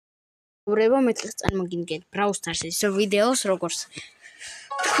ურება მეტყვის წარმოგიდგენთ brawl starsis ვიდეოს როგორც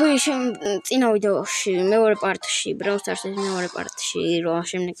თქვი წინა ვიდეოში მეორე პარტში brawl starsis მეორე პარტში რომ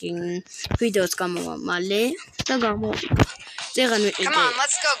შემდეგ ვიდეოც გამოვა მალე და გამოვიდა ზეგან ვიყიდე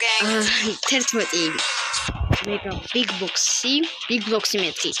 11 mega big boxi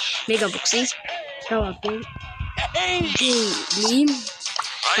მეთქი mega boxi დავაგე daily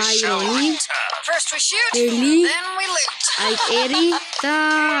Byron, First we shoot, Daily, then we loot. I carry the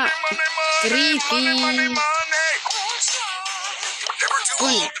Griffin.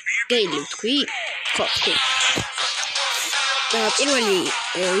 Daily, three, copy. პირველი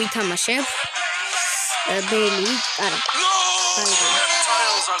ვითამაშებ Daily, არა.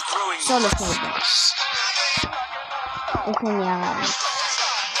 Solo solo.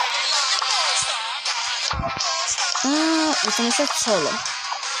 ვითამაშებ solo.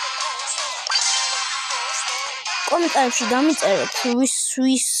 კომენტარებში დამიწერეთ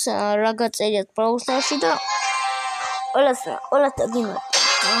ვის რა გაწერიათ brawl stars-ში და ყველას დაგიმართ.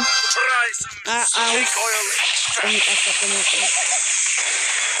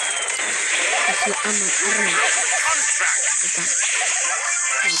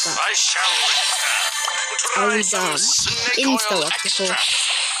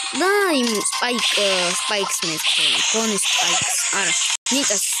 Spikes მეთქე, Bonnie Spikes, არა,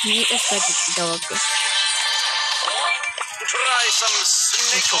 ნიტას გაჭირდა დავაგე. Try some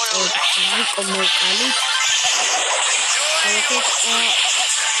snake oil.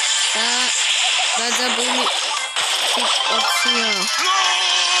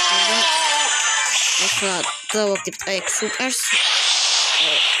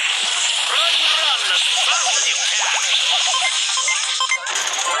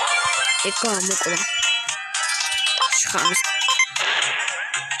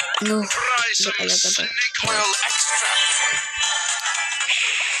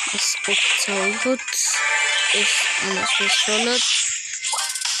 It's solid.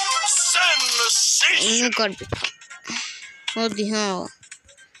 No garbage. What the hell?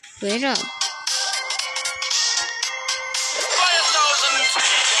 Where up?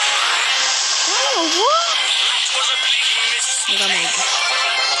 Oh, what?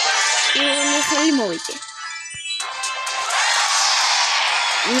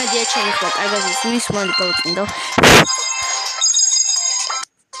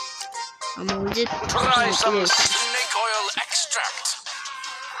 Try some snake oil extract.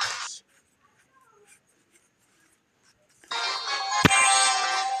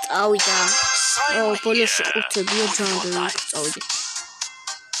 Oh, polish to be a jungle.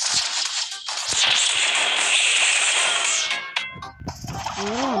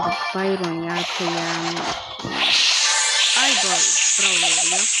 Oh, Byron, eyeball, brawler,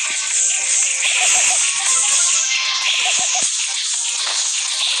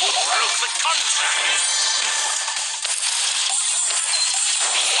 Broke the contract.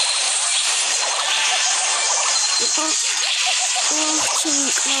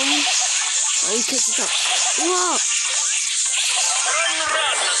 Oh, you take it up. Whoa! Run.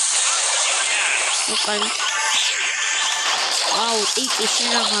 Okay. Wow, it is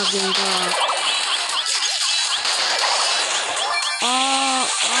again.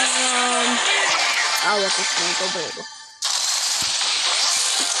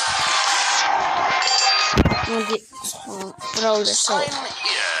 Brawl so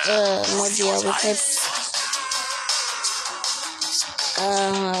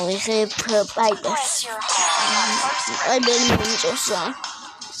we have fighters. I believe in so.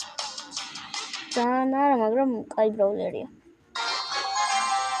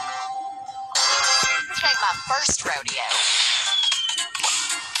 It's like my first rodeo.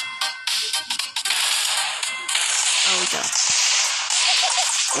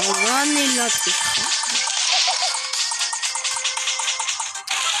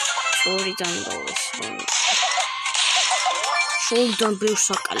 Shouldn't be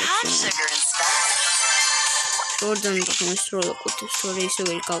so Add sugar and stuff. Shouldn't be so good. Sorry, so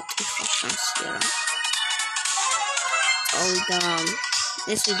we'll go to here. Oh,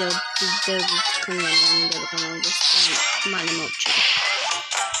 this is the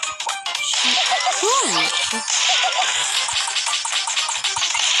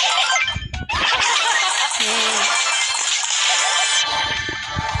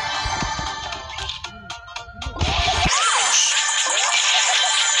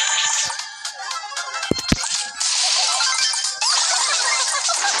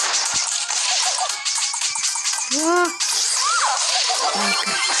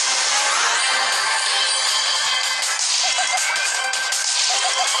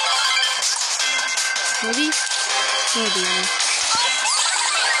Ready? Ready.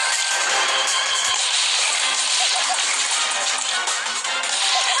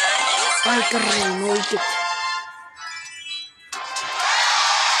 Ai keren oikein.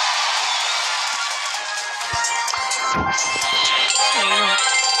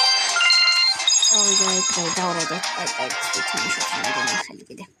 Oi ei taurata. Ai sitten se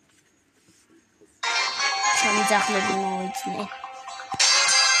on Some chocolate noise.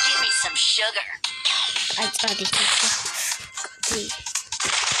 Give me some sugar. I tried it.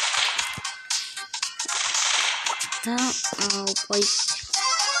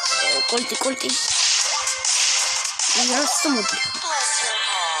 Colti. Я смотрю.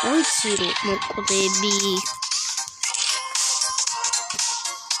 Ой, сири, морко baby.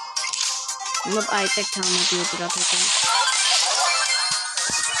 Ну, ай, так там могу играть.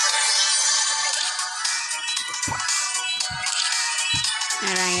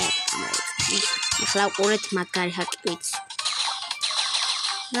 ახლა ყურეთ მაგარი ჰაკით.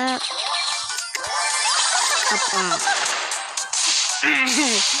 და აპა.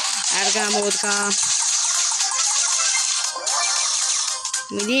 არ გამოდგა.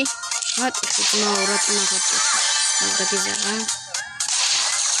 მიდი, მატიხით მაურად მაგათი. მაგათიზაა.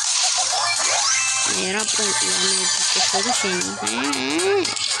 მე რა პრინციპია მე ეს შენი.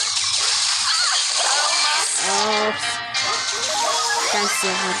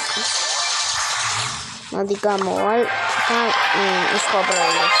 Танцевать. Надо гамовать.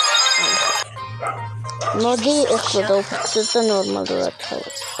 Исхабрали. Моди это нормально.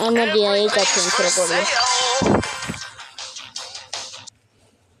 А моди я и как не пробовала.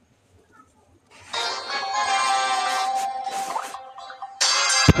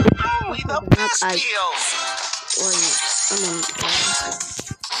 Ой,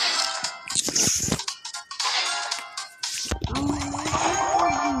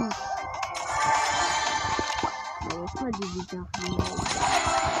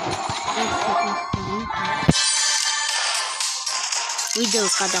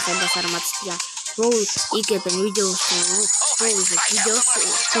 videos გადაღებას არ მაცდია. Brawl იგებენ videos videos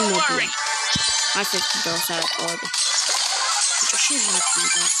თუმობენ. ასეთ videos არ ყოდი.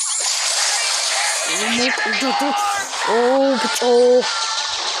 შეიძლება.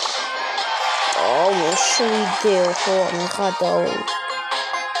 შევიდეო ხო მიხადაო.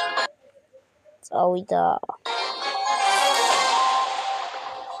 წავიდა.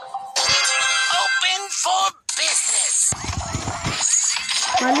 Open for business.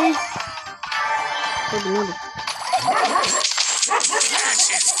 Vale. Modu.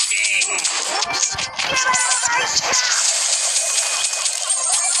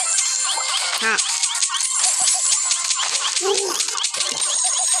 Ha.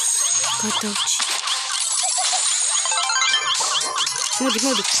 Готовчик.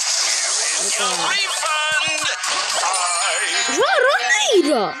 Моди.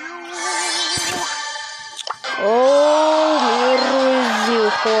 Жаранира. О, мерзкий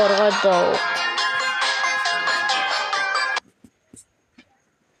хоргадал.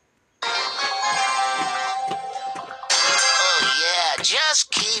 Oh yeah,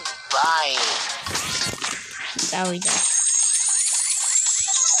 just keep buying. Давай.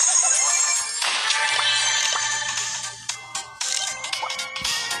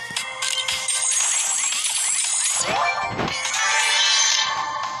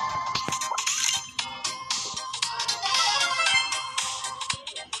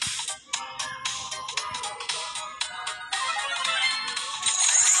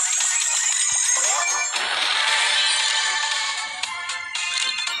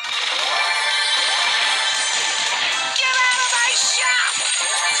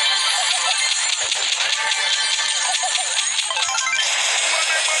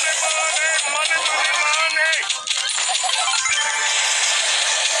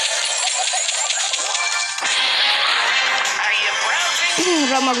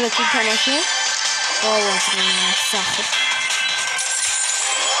 Ramaglatin tanesi. Olsun sahip.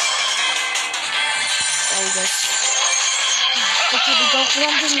 Olacak. Tabii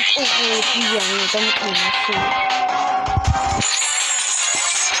doktoran da yani da mutlu.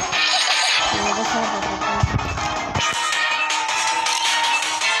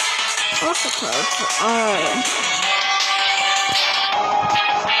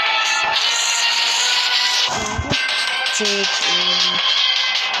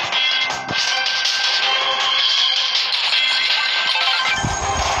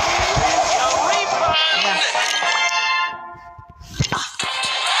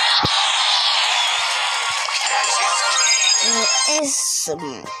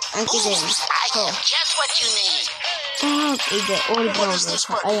 Just what you need. The old brawler.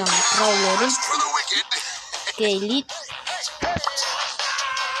 I am brawler. Elite.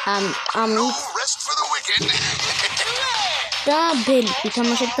 Rest for the wicked. და ბელი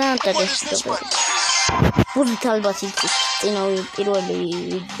ვითამაშებ და დაგესწრებ. Будут ალბათ იცით წინა პირველი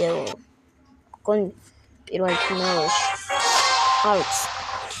ვიდეო. გონი პირველი თემაში. აუც.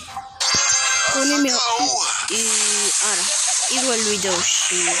 გონი მე არა. პირველ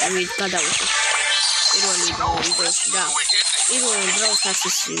ვიდეოში გადავიდე. პირველ ვიდეოში და პირველ brawl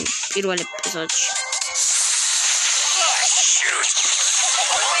stars-ის პირველ ეპიზოდში.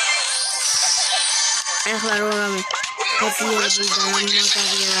 ახლა რამე გაწილებდი და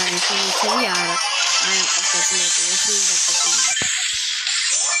მაგარია ინფორმაცია არა. აი გაწილებდი ახლა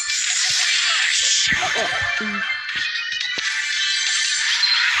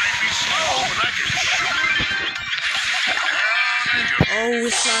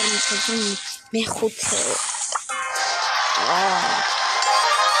მეხუთე.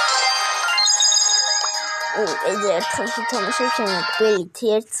 ერთხელ თამაშობ შემდგ ბელით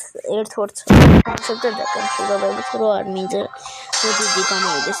ერთ-ერთ თამაშობდა და განსხვავებით რო არ მინდა მოდი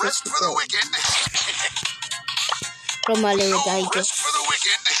გამოვიდეს ეს რომ მალევე დაიგო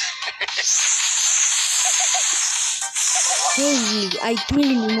აი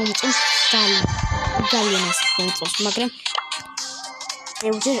გილი მომწონს ძალიან ასე მომწონს მაგრამ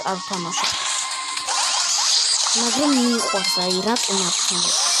ეუჯერ არ თამაშობ მაგრამ მიყვარს აი რატომ არ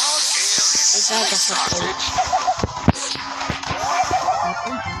თამაშობ ეს არ გასაკვირია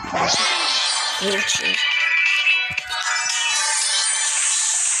ერჩი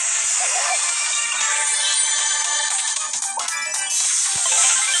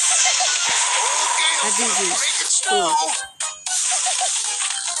ადიგი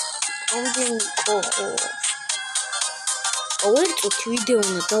ოღონდ ვიდეო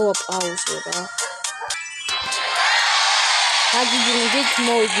უნდა დავაპაუზო რა აგიგინდით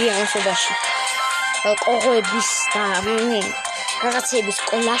მოიდი ამასობაში ყოღოების და რაღაცების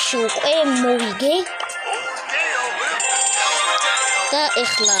სკოლაში უკვე მოვიგე და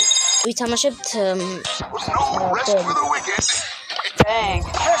ეხლა ვითამაშებთ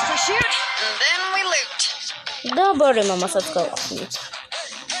და ბორე მამასაც გავხსნით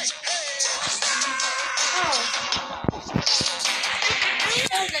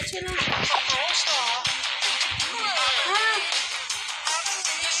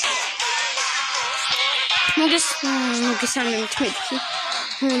მოგესალმებით მეთქი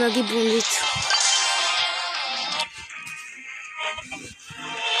უნდა გიბუნდით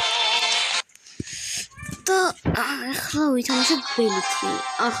და ახლა ვითამაშებ ბელითი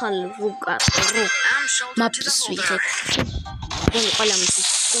ახალ რუკა მაპს ვიღებ გონი ყველა მისი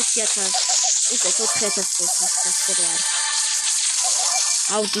 5000 უკვე 4500 არის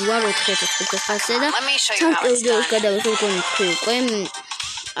აუდიო 4500 და თან ვიდეოს გადავიღებ გონი უკვე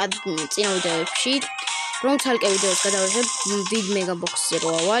წინა ვიდეოებში რომ თალკე ვიდეოს გადავიღებ დიდ მეგაბოქსზე რო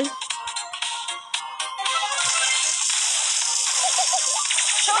ავალ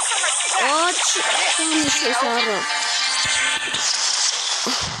ოჩ ეს არა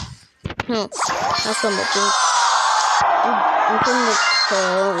ასომოდი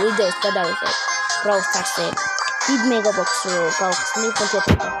ვიდეოს გადავიღებ brawl stars-ზე დიდ მეგაბოქსზე გავხსნი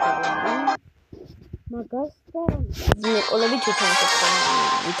 5000 მაგას და მეკოლებით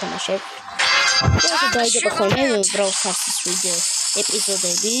ვითამაშებ ეს დაიდება ხოლმე brawl stars-ის ვიდეო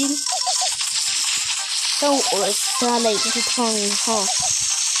ეპიზოდები და უყურეთ და ლაიქით ხოლმე ხო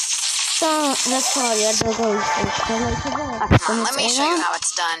და რაც არის არ დაგავიწყო Let me show you how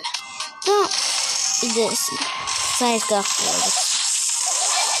it's done. და იდეას საერთოდ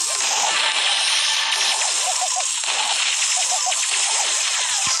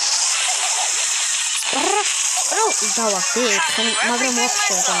გახსოვთ დავახდე მაგრამ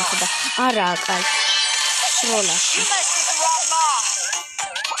ვაფშე და არა კაი სროლაში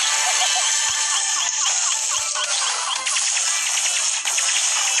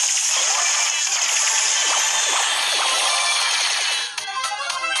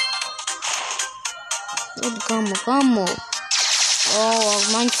გამო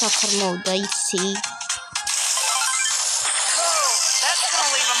მაინც ახარ მოვდა იცი That's gonna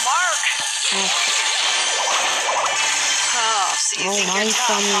leave a mark. See if you can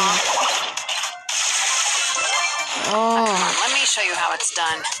top off. Let me show you how it's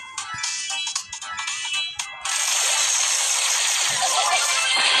done.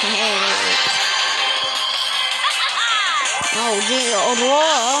 dear, Leader of the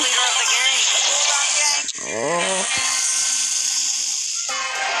gang.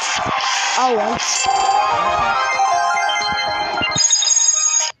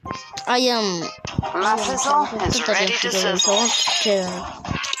 I am My fizzle is ready to sizzle.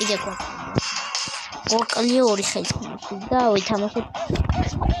 ვოკალი ორი ხელი და ვითამაშებ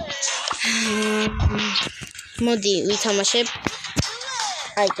მოდი ვითამაშებ.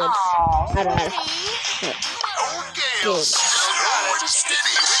 აი და არა. Okay, slow and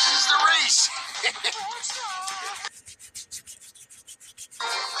steady wins the race.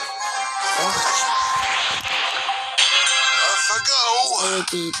 Off I go.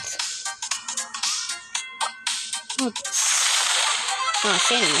 Edit.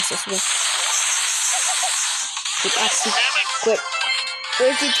 შენ მასეს ვე. აკაცი.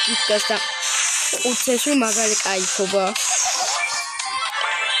 კვეთით გიქას და უცესვი მაგარი кайფობა.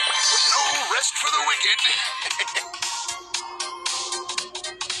 No rest for the wicked.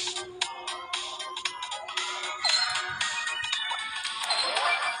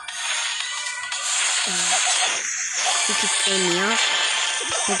 იქით ემია.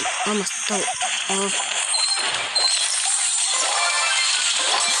 ამას და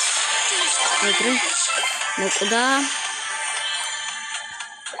ეგრე მოკვდა.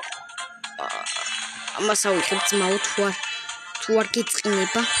 ამას ავიღებ ძმაო თუ არ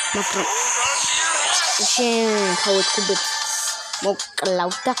გიწყინება, მაგრამ შენ თავად კუბებს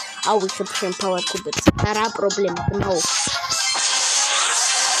მოკლავ და ავიღებ შენ თავად კუბებს. და რა პრობლემა გნაო?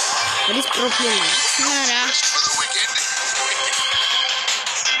 არის პრობლემა. არა.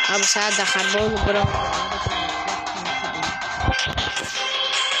 ამ სადა ხარბოლ ბრო.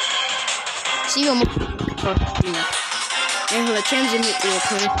 სიო მოკორტინა. ეხლა ჩემზე მიყიო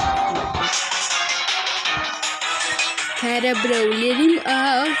ხოლმე. Cara brawlerim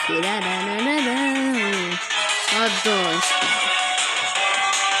auf. La la la la la. Ados.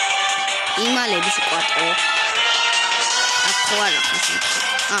 იმალების ყვატო. აკوارა.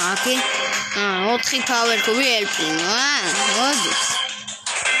 აკე. 4 power cube elpino. მოდი.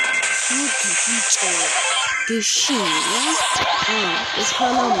 Dushi. ეს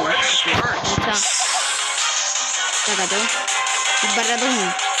ხალხი. თა. დაგადო. იბარადო.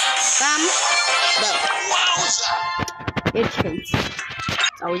 Bam. ერთხელს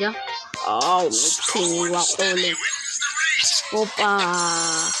წავიდა. აუ, მეცინი ვაყოლე. ოპა.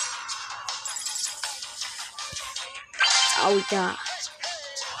 წავიდა.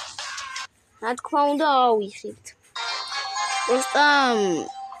 რა თქმა უნდა, ავიხით. პროსტა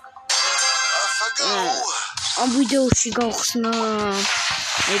ამ ვიდეოში გავხსნა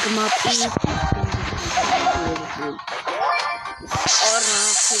ეგ მაპი. არა,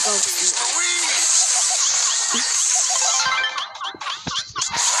 გავხსნა.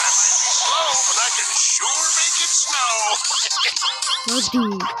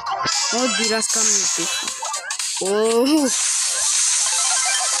 მოდი რას გამიდი.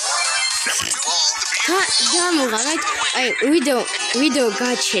 გამოგავით. აი ვიდეო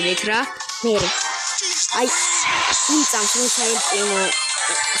გაჩერეთ რა. მე აი იმ წამს როცა ელპინო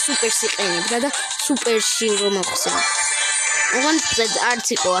სუპერს იყენებდა და სუპერში რომ მოხსნა. ოღონდ არც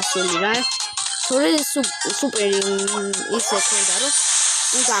იყო ასული რა. თორე სუპერი ისე თქონდა რომ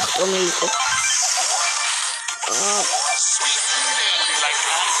უნდა აღტომილიყო.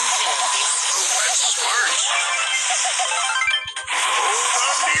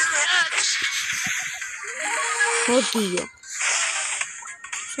 Oddio.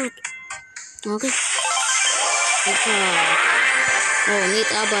 Ok. Oh,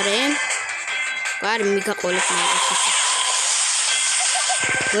 nit abare. Par mica qolis magasi.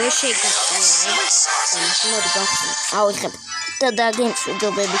 Rosheka. Mod gafna. Avixeb. და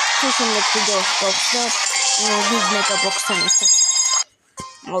დაგემშვიდობები. თუ შემდეგ ვიდეოს გავხსნათ, ვიზნეკა ბოქსთან ერთად.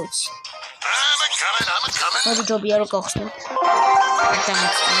 აუცი. მოდი ჯობია რომ გავხსნათ.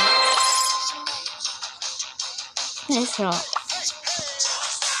 ეს რა?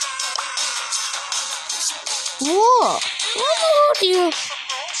 მოდიო.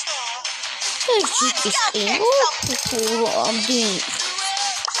 ეს ჩიკისტი. ამდენ.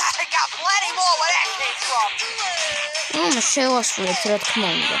 შევასრულეთ რა თქმა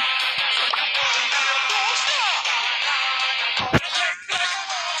უნდა.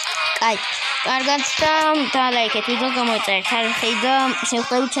 კაი, კარგად და ლაიქეთ ვიდეო, გამოიწერეთ არხი და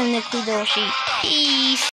შევხვდებით შემდეგ ვიდეოში.